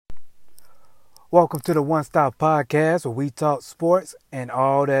Welcome to the One Stop Podcast where we talk sports and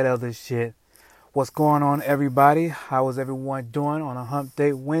all that other shit. What's going on, everybody? How is everyone doing on a Hump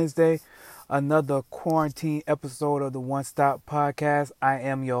Day Wednesday? Another quarantine episode of the One Stop Podcast. I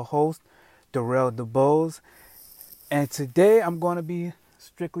am your host, Darrell DeBose. And today I'm going to be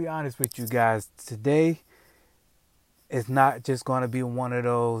strictly honest with you guys. Today is not just going to be one of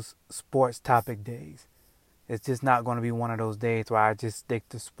those sports topic days. It's just not going to be one of those days where I just stick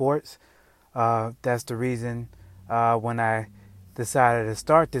to sports. That's the reason when I decided to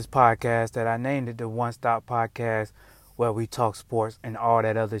start this podcast that I named it the One Stop Podcast, where we talk sports and all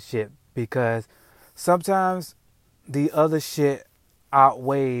that other shit. Because sometimes the other shit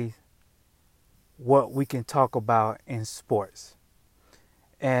outweighs what we can talk about in sports.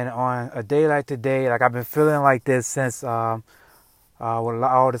 And on a day like today, like I've been feeling like this since with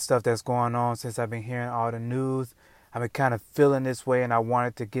all the stuff that's going on, since I've been hearing all the news. I've been kind of feeling this way, and I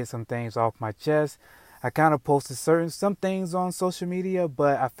wanted to get some things off my chest. I kind of posted some things on social media,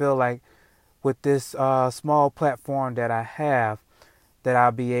 but I feel like with this small platform that I have, that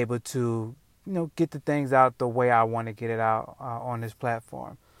I'll be able to, get the things out the way I want to get it out on this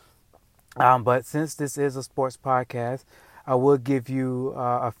platform. But since this is a sports podcast, I will give you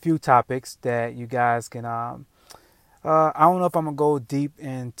a few topics that you guys can. I don't know if I'm gonna go deep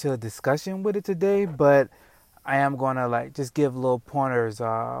into a discussion with it today, but I am gonna just give little pointers,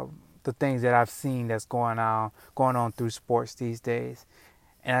 the things that I've seen that's going on through sports these days.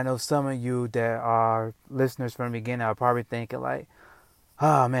 And I know some of you that are listeners from the beginning are probably thinking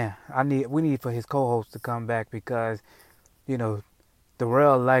oh man, we need for his co-host to come back because,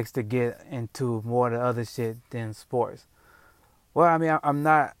 Darrell likes to get into more of the other shit than sports. Well, I mean,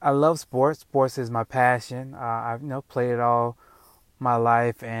 I love sports. Sports is my passion. I've played it all my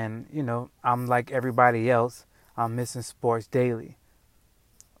life, and I'm like everybody else. I'm missing sports daily.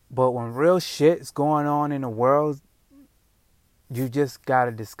 But when real shit is going on in the world, you just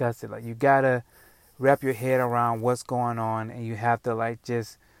gotta discuss it. You gotta wrap your head around what's going on, and you have to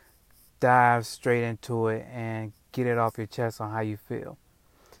just dive straight into it and get it off your chest on how you feel.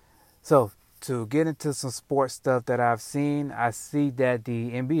 So to get into some sports stuff that I've seen, I see that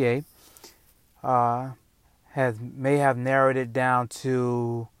the NBA may have narrowed it down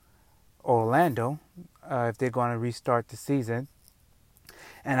to Orlando if they're going to restart the season.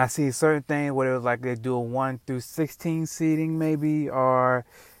 And I see certain things where it was they do a 1 through 16 seeding maybe, or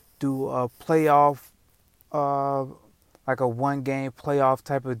do a playoff, like a one-game playoff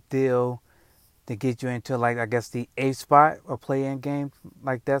type of deal to get you into I guess the 8th spot, or play-in game,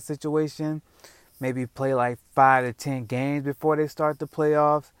 like that situation. Maybe play 5 to 10 games before they start the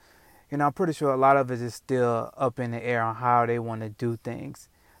playoffs. I'm pretty sure a lot of it is still up in the air on how they want to do things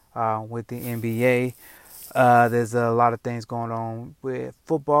with the NBA. There's a lot of things going on with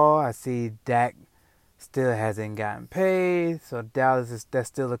football. I see Dak still hasn't gotten paid. So that's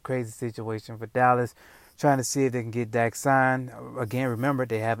still a crazy situation for Dallas, trying to see if they can get Dak signed. Again, remember,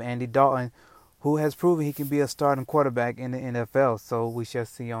 they have Andy Dalton, who has proven he can be a starting quarterback in the NFL. So we shall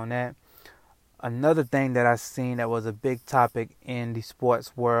see on that. Another thing that I've seen that was a big topic in the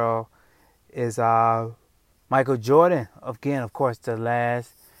sports world is Michael Jordan. Again, of course, The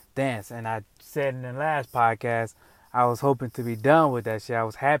Last Dance. And I said in the last podcast, I was hoping to be done with that shit. I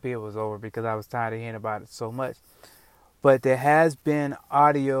was happy it was over because I was tired of hearing about it so much. But there has been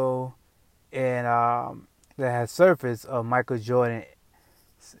audio and that has surfaced of Michael Jordan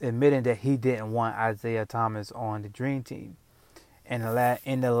admitting that he didn't want Isaiah Thomas on the Dream Team. And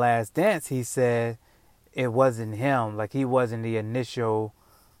in The Last Dance, he said it wasn't him. He wasn't the initial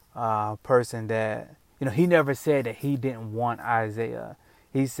person that, he never said that he didn't want Isaiah.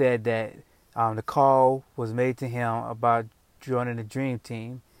 He said that the call was made to him about joining the Dream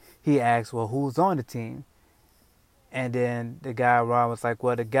Team. He asked, well, who's on the team? And then the guy, Ron, was like,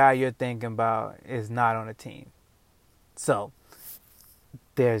 well, the guy you're thinking about is not on the team. So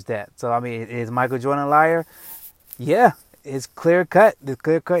there's that. So, I mean, is Michael Jordan a liar? Yeah. It's clear cut.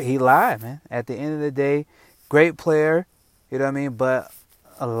 He lied, man. At the end of the day, great player, you know what I mean? But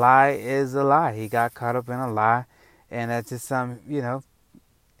a lie is a lie. He got caught up in a lie. And that's just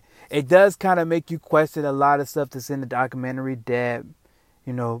it does kind of make you question a lot of stuff that's in the documentary that,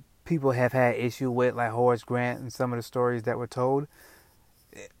 people have had issue with, like Horace Grant and some of the stories that were told.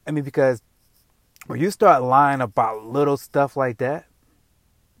 I mean, because when you start lying about little stuff like that,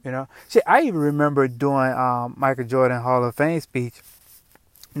 shit, I even remember doing Michael Jordan Hall of Fame speech.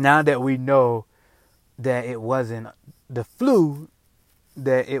 Now that we know that it wasn't the flu,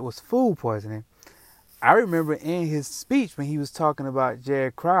 that it was food poisoning, I remember in his speech when he was talking about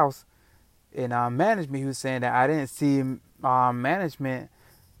Jerry Krause in management, he was saying that I didn't see management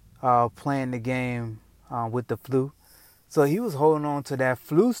playing the game with the flu. So he was holding on to that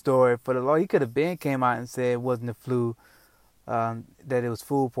flu story for the law. He could have been came out and said it wasn't the flu, that it was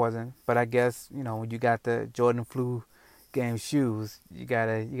food poisoning. But I guess, when you got the Jordan flu game shoes, you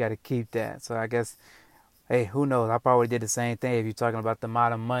gotta keep that. So I guess, hey, who knows? I probably did the same thing if you're talking about the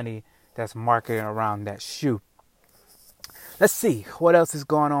amount of money that's marketing around that shoe. Let's see what else is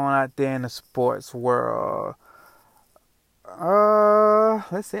going on out there in the sports world.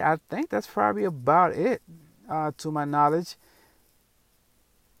 Let's see. I think that's probably about it, to my knowledge.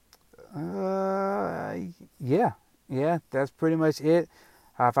 Yeah, that's pretty much it.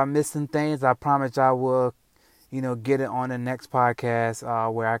 If I miss some things, I promise I will, get it on the next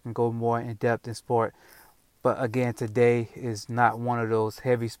podcast, where I can go more in depth in sport. But again, today is not one of those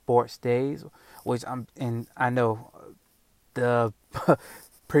heavy sports days, and I know the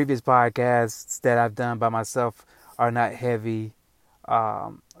previous podcasts that I've done by myself are not heavy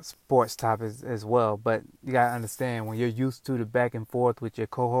sports topics as well. But you gotta understand, when you're used to the back and forth with your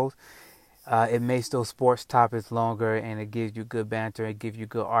co-host, it makes those sports topics longer, and it gives you good banter, it gives you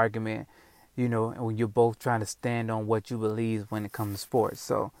good argument, when you're both trying to stand on what you believe when it comes to sports.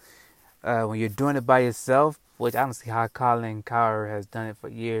 So when you're doing it by yourself, which I don't see how Colin Cowherd has done it for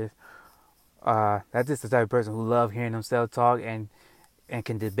years, that's just the type of person who loves hearing themselves talk and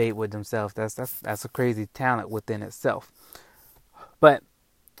can debate with themselves. That's a crazy talent within itself. But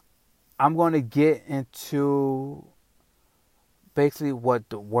I'm going to get into basically what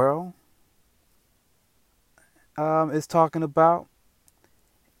the world is talking about,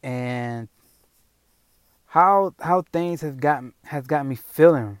 and how things has got me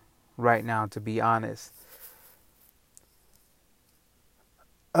feeling right now, to be honest.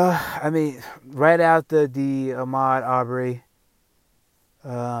 I mean, right after the Ahmaud Arbery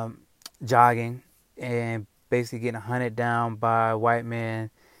jogging and basically getting hunted down by a white man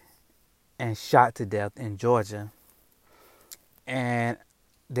and shot to death in Georgia, and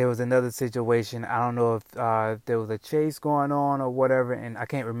there was another situation. I don't know if there was a chase going on or whatever, and I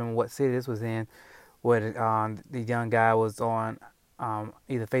can't remember what city this was in, where the young guy was on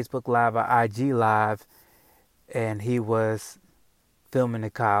either Facebook Live or IG Live, and he was filming the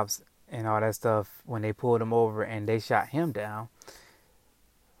cops and all that stuff when they pulled him over and they shot him down.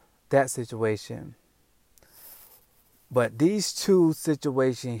 That situation. But these two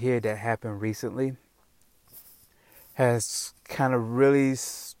situations here that happened recently has kind of really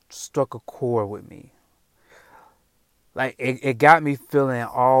struck a chord with me. Like, it got me feeling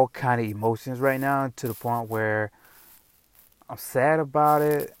all kind of emotions right now, to the point where I'm sad about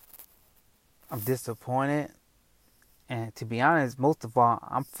it, I'm disappointed, and to be honest, most of all,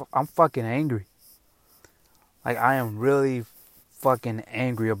 I'm fucking angry. Like, I am really fucking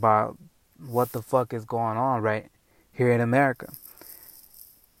angry about what the fuck is going on right here in America.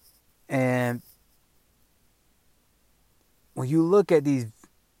 And when you look at these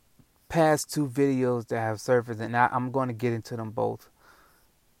past two videos that have surfaced, and I'm going to get into them both,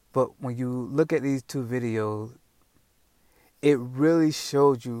 but when you look at these two videos, it really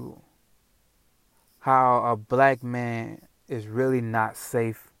showed you how a black man is really not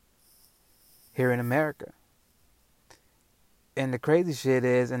safe here in America. And the crazy shit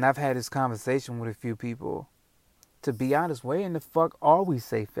is, and I've had this conversation with a few people, to be honest, where in the fuck are we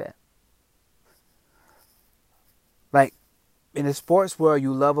safe at? Like, in the sports world,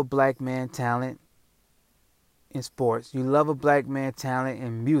 you love a black man talent in sports. You love a black man talent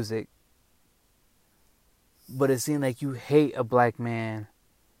in music. But it seems like you hate a black man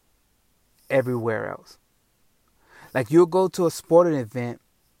everywhere else. Like, you'll go to a sporting event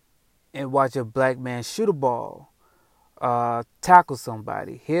and watch a black man shoot a ball, tackle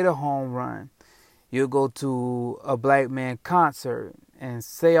somebody, hit a home run. You'll go to a black man concert and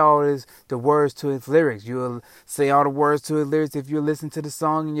say the words to his lyrics. You'll say all the words to his lyrics if you listen to the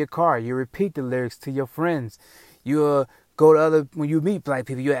song in your car. You repeat the lyrics to your friends. You'll go to when you meet black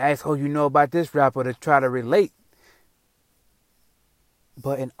people, you ask, you know about this rapper, to try to relate.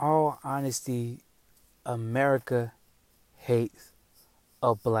 But in all honesty, America hates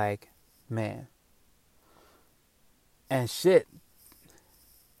a black man. And shit,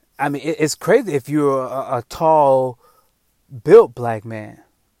 I mean, it's crazy if you're a tall, built black man.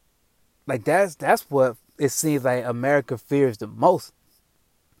 Like, that's what it seems like America fears the most.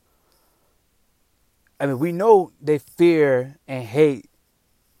 I mean, we know they fear and hate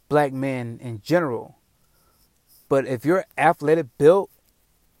black men in general. But if you're athletic, built,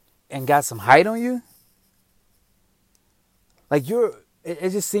 and got some height on you, like, it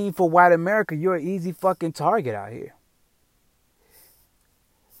just seems for white America, you're an easy fucking target out here.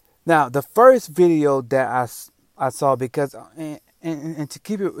 Now, the first video that I saw, because and to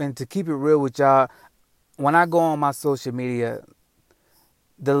keep it real with y'all, when I go on my social media,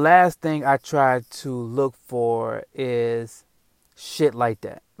 the last thing I try to look for is shit like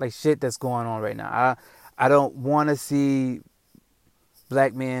that, like shit that's going on right now. I don't want to see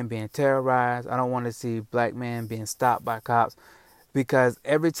black men being terrorized. I don't want to see black men being stopped by cops, because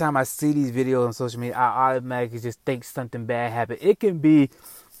every time I see these videos on social media, I automatically just think something bad happened. It can be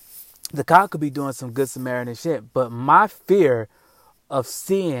the cop could be doing some good Samaritan shit, but my fear of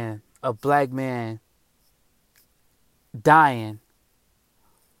seeing a black man dying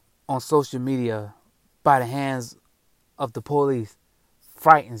on social media by the hands of the police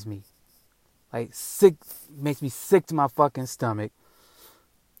frightens me. Like, sick, makes me sick to my fucking stomach.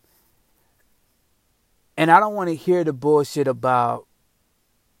 And I don't want to hear the bullshit about,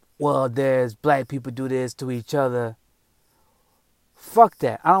 well, there's black people do this to each other. Fuck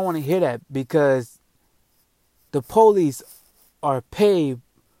that. I don't want to hear that, because the police are paid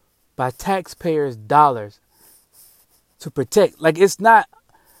by taxpayers' dollars to protect. Like, it's not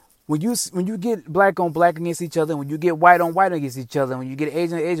when you get black on black against each other, when you get white on white against each other, when you get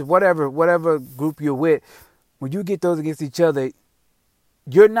Asian on Asian, whatever group you're with, when you get those against each other,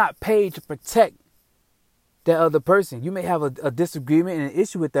 you're not paid to protect that other person. You may have a disagreement and an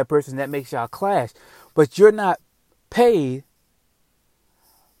issue with that person that makes y'all clash, but you're not paid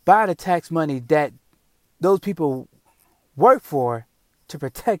by the tax money that those people work for to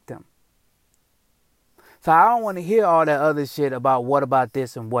protect them. So I don't want to hear all that other shit about what about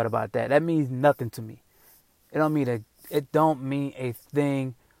this and what about that. That means nothing to me. It don't mean a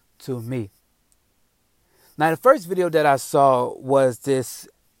thing to me. Now, the first video that I saw was this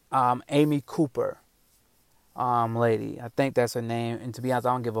Amy Cooper lady. I think that's her name. And to be honest,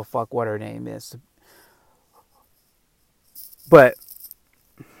 I don't give a fuck what her name is. But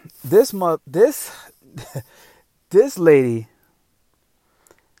this lady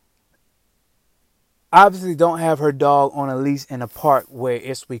obviously don't have her dog on a leash in a park where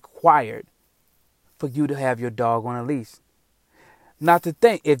it's required for you to have your dog on a leash. Not to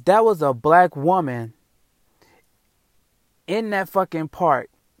think, if that was a black woman in that fucking park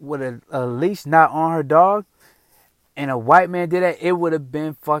with a leash not on her dog, and a white man did that, it would have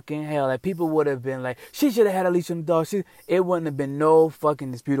been fucking hell. Like, people would have been like, she should have had a leash on the dog. It wouldn't have been no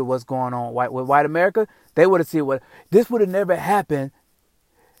fucking dispute of what's going on with white America. They would have seen this would have never happened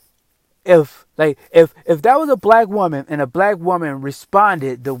if that was a black woman and a black woman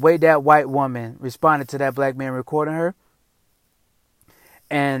responded the way that white woman responded to that black man recording her.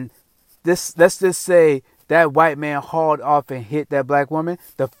 And let's just say that white man hauled off and hit that black woman.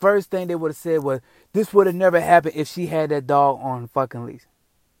 The first thing they would have said was, this would have never happened if she had that dog on fucking leash.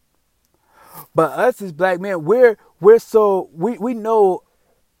 But us as black men, we know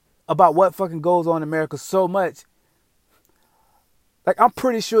about what fucking goes on in America so much. Like, I'm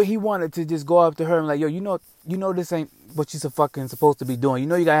pretty sure he wanted to just go up to her and like, yo, you know this ain't what you're fucking supposed to be doing. You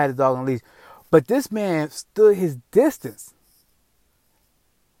know you gotta have the dog on leash. But this man stood his distance.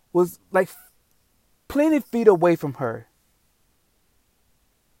 Was like plenty feet away from her.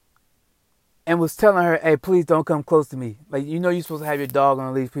 And was telling her, hey, please don't come close to me. Like, you know you're supposed to have your dog on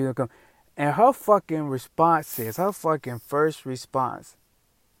a leash, please don't come. And her fucking response is, her fucking first response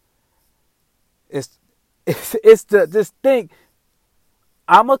is to just think,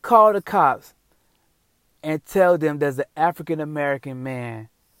 I'm going to call the cops and tell them there's an African-American man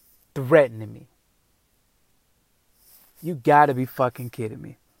threatening me. You got to be fucking kidding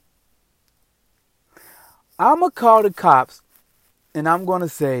me. I'm going to call the cops and I'm going to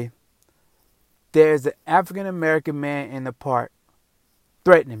say, there's an African-American man in the park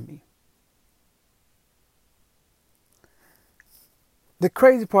threatening me. The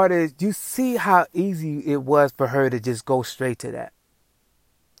crazy part is, you see how easy it was for her to just go straight to that.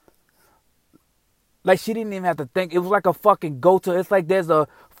 Like, she didn't even have to think. It was like a fucking go-to. It's like there's a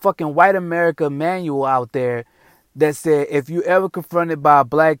fucking white America manual out there that said, if you ever confronted by a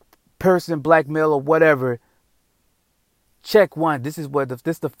black person, black male or whatever, check one. This is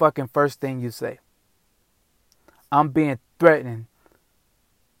the fucking first thing you say. I'm being threatened.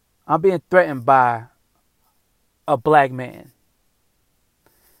 I'm being threatened by a black man.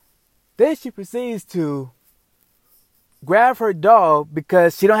 Then she proceeds to grab her dog,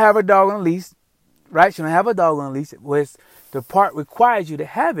 because she don't have her dog on a leash, right? She don't have a dog on a leash, which the part requires you to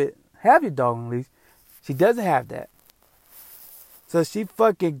have your dog on a leash. She doesn't have that. So she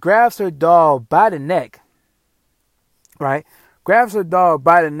fucking grabs her dog by the neck, right? Grabs her dog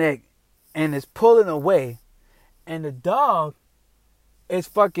by the neck and is pulling away. And the dog is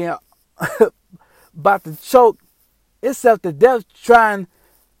fucking about to choke itself to death trying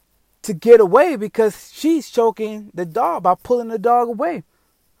to get away because she's choking the dog by pulling the dog away.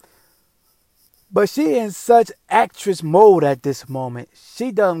 But she in such actress mode at this moment.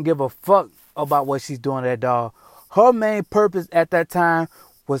 She doesn't give a fuck about what she's doing to that dog. Her main purpose at that time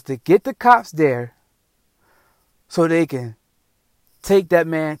was to get the cops there so they can take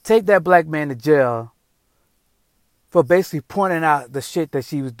that black man to jail for basically pointing out the shit that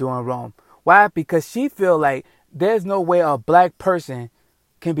she was doing wrong. Why? Because she feel like there's no way a black person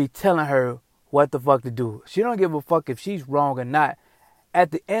can be telling her what the fuck to do. She don't give a fuck if she's wrong or not.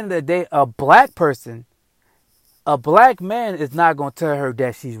 At the end of the day, a black man is not going to tell her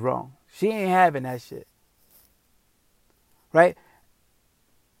that she's wrong. She ain't having that shit. Right?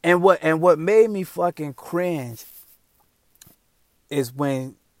 And what made me fucking cringe is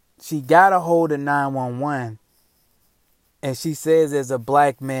when she got a hold of 911 and she says there's a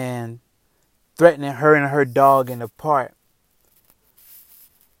black man threatening her and her dog in the park.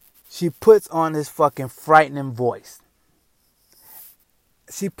 She puts on this fucking frightening voice.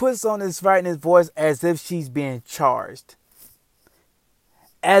 She puts on this frightening voice as if she's being charged.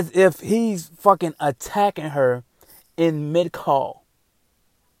 As if he's fucking attacking her in mid-call.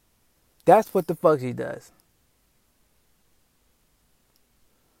 That's what the fuck she does.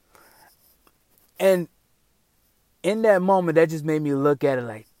 And in that moment, that just made me look at it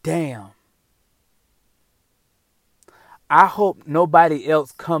like, damn. I hope nobody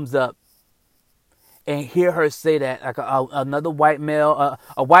else comes up and hear her say that. Like another white male,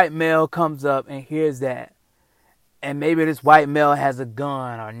 a white male comes up and hears that. And maybe this white male has a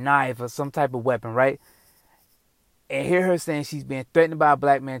gun or a knife or some type of weapon, right? And hear her saying she's being threatened by a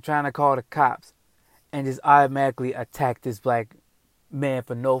black man trying to call the cops. And just automatically attack this black man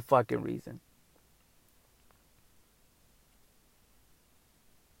for no fucking reason.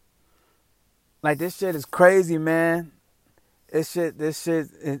 Like, this shit is crazy, man. This shit,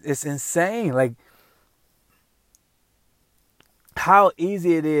 it's insane. Like, how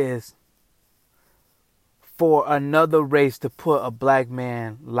easy it is for another race to put a black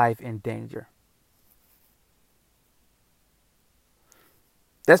man's life in danger.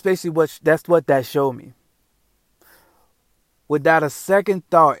 That's basically what that showed me. Without a second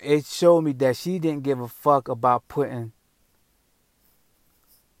thought, it showed me that she didn't give a fuck about putting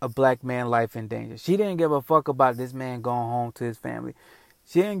a black man's life in danger. She didn't give a fuck about this man going home to his family.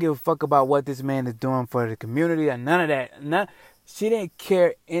 She didn't give a fuck about what this man is doing for the community or none of that. She didn't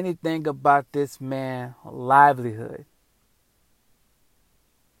care anything about this man's livelihood.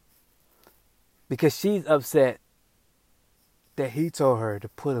 Because she's upset that he told her to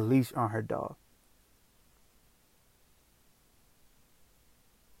put a leash on her dog.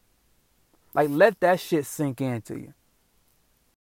 Like, let that shit sink into you.